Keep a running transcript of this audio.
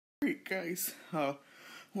guys,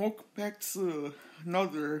 welcome back to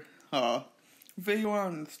another video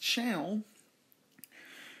on the channel.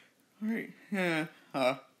 Alright, yeah,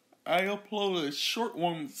 I uploaded a short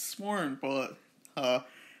one this morning, but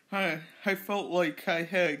I felt like I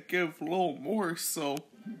had to give a little more, so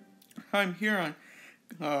I'm here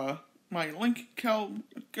on my link account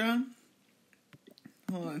again.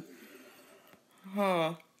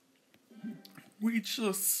 We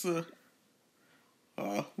just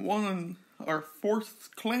won our fourth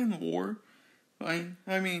clan war. I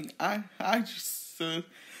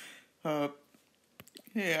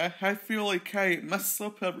feel like I mess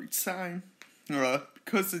up every time,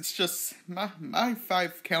 because it's just my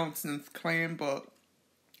 5 counts in the clan, but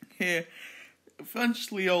yeah,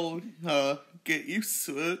 eventually I'll get used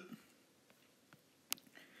to it.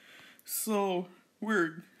 So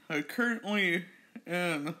we're currently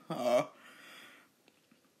in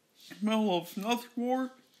middle of another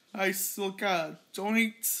war. I still gotta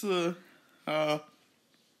donate to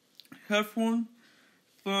everyone.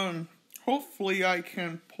 Then hopefully I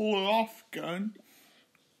can pull it off again.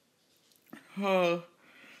 I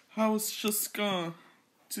was just gonna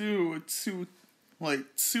do two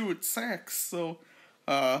attacks, so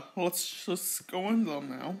let's just go in them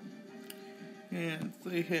now. And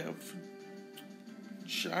they have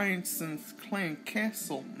giants in the clan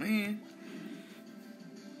castle, man.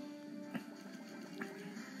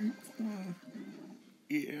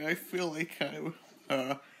 Yeah, I feel like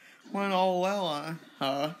I went all out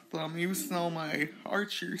on I'm using all my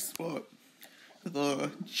archers, but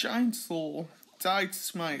the giants will die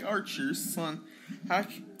to my archers, so I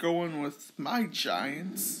can go in with my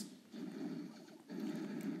giants.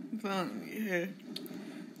 Then, yeah,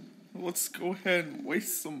 let's go ahead and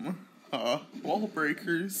waste some wall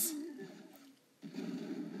breakers.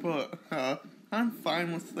 But I'm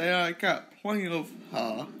fine with that. I got plenty of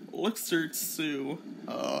elixirs to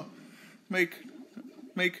make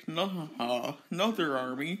another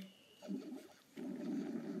army.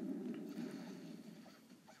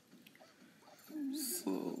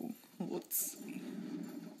 So let's see.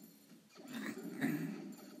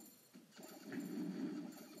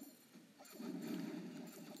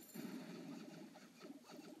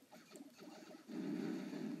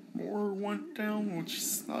 More went down, which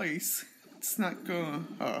is nice. It's not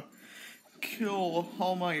gonna kill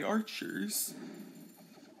all my archers.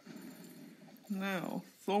 Now,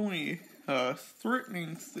 the only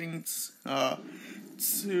threatening things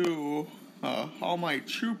to all my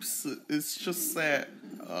troops is just that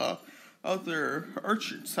other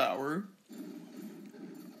archer tower.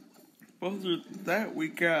 But other than that, we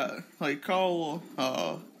got like all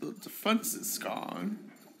the defenses gone.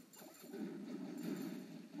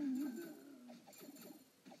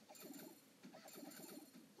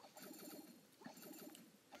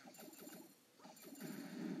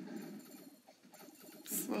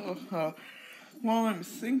 So, while I'm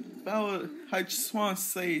thinking about it, I just want to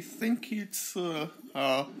say thank you to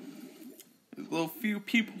the few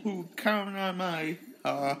people who commented on my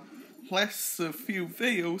last few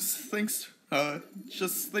videos. Thanks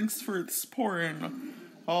for the support and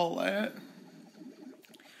all that.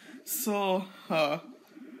 So, I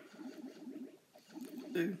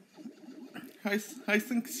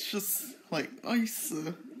think it's just like nice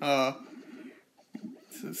to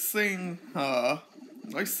sing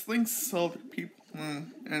nice things to other people,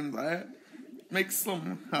 and that makes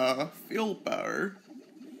them feel better.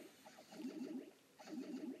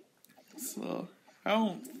 So I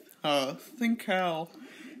don't think I'll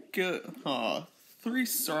get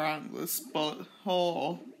 3-star on this, but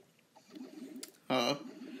I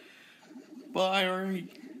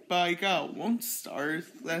got 1 star.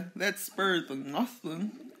 That's better than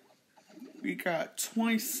nothing. We got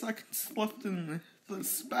 20 seconds left in the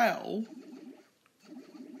spell.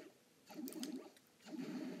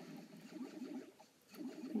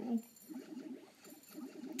 Well,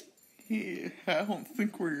 yeah, I don't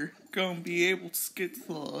think we're gonna be able to get to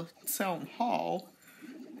the town hall,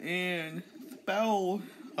 and the battle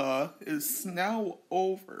is now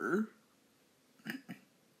over.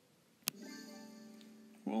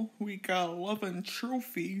 Well, we got 11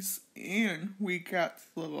 trophies, and we got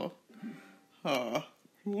the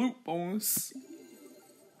loot bonus.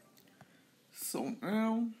 So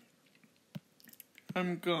now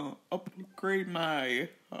I'm gonna upgrade my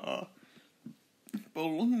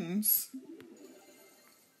balloons.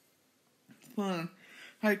 Then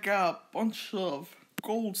I got a bunch of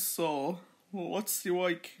gold, so let's see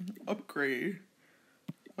what I can upgrade.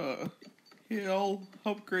 Yeah, I'll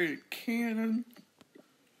upgrade a cannon.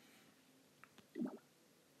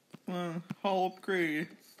 I'll upgrade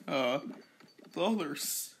the other,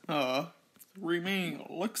 remaining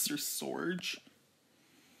elixir storage.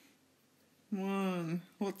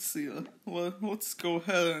 Let's see, let's go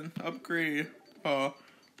ahead and upgrade,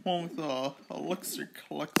 one of the elixir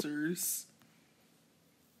collectors.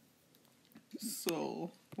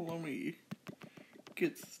 So, let me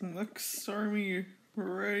get the next army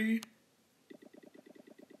ready.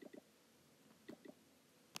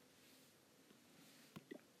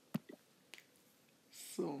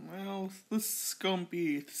 So now, this is gonna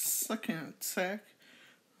be the second attack.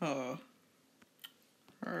 Alright.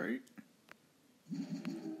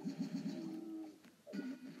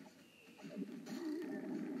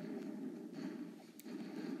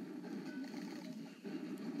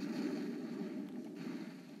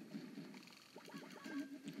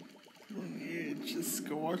 Yeah, just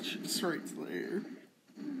go watch it's right there.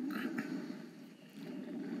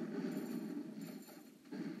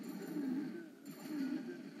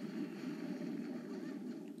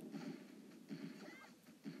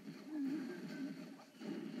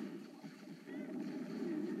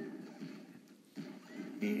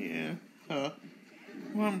 Yeah,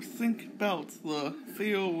 when I'm thinking about the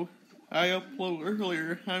video I uploaded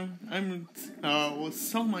earlier,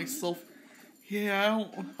 was telling myself, yeah,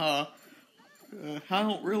 I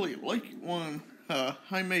don't really like when,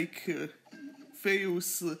 I make,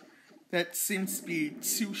 videos that seems to be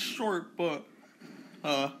too short, but,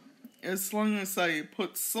 as long as I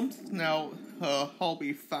put something out, I'll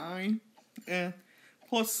be fine. And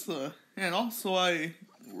plus, and also I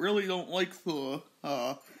really don't like the,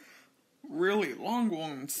 really long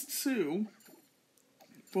ones too.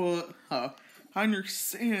 But, I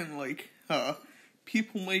understand, like,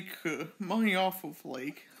 people make, money off of,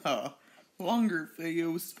 like, longer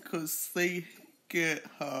videos because they get,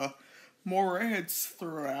 more ads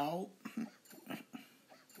throughout.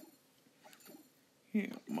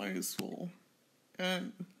 Yeah, might as well.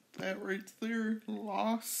 And that right there,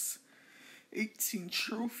 lost 18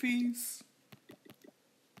 trophies.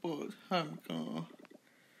 But I'm gonna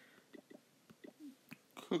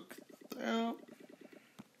cook that up.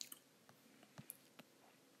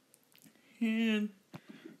 And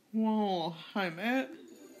while I'm at,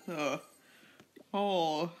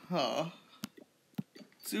 I'll,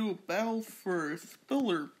 do a battle for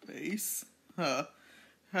Spiller Base. I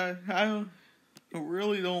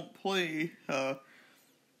really don't play,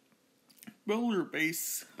 Builder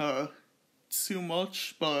Base, too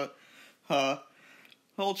much, but,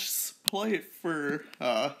 I'll just play it for,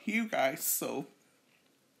 you guys, so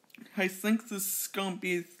I think this is gonna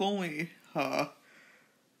be the only,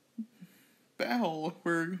 battle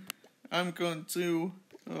where I'm gonna do,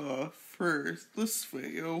 for this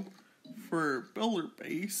video, for Builder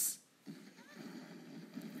Base.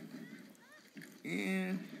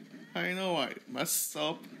 And I know I messed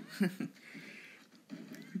up,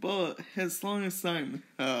 but as long as I'm,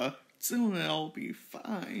 doing it, I'll be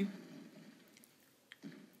fine.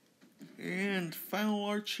 And Final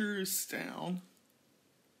Archer is down.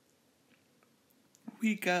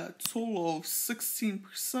 We got a total of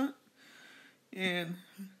 16%. And,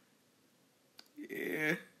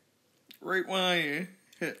 yeah, right when I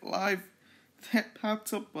hit live, that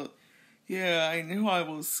popped up, but yeah, I knew I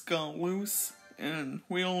was gonna lose, and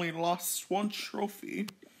we only lost one trophy.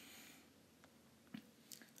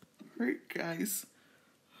 Alright, guys,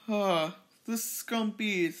 this is gonna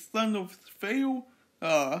be the end of the video.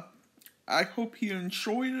 I hope you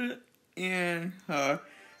enjoyed it, and,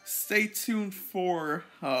 stay tuned for,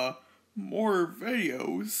 more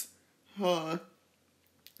videos.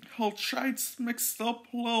 I'll try to mix it up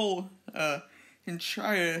a little, and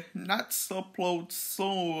try to not upload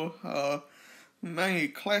so, many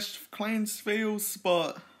Clash of Clans videos,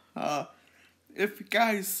 but, if you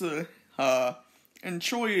guys,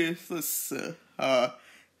 enjoy this,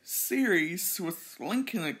 series with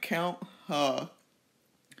Lincoln account,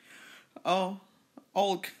 I'll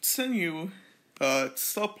continue, to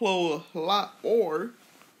upload a lot more.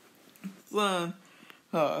 Then,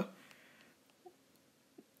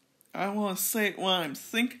 I want to say it when I'm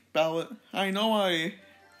thinking about it. I know I,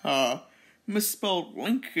 misspelled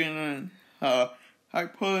Lincoln, and, I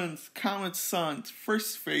put in the comments on the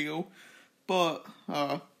first video, but,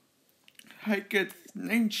 I get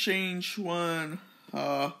name change when,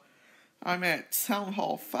 I'm at Town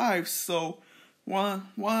Hall 5, so when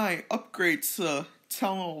I upgrade to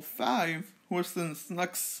Town Hall 5 within the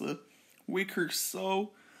next, week or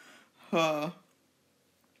so,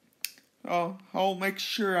 I'll make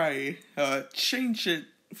sure I, change it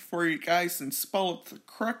for you guys and spell it the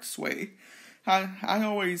correct way. I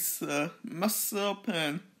always, mess up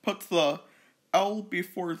and put the L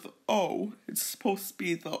before the O. It's supposed to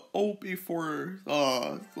be the O before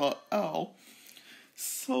the L.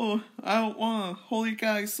 So I don't want to hold you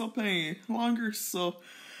guys up any longer. So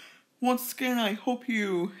once again, I hope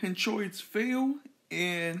you enjoyed this video,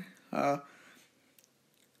 and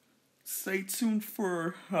stay tuned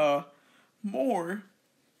for more.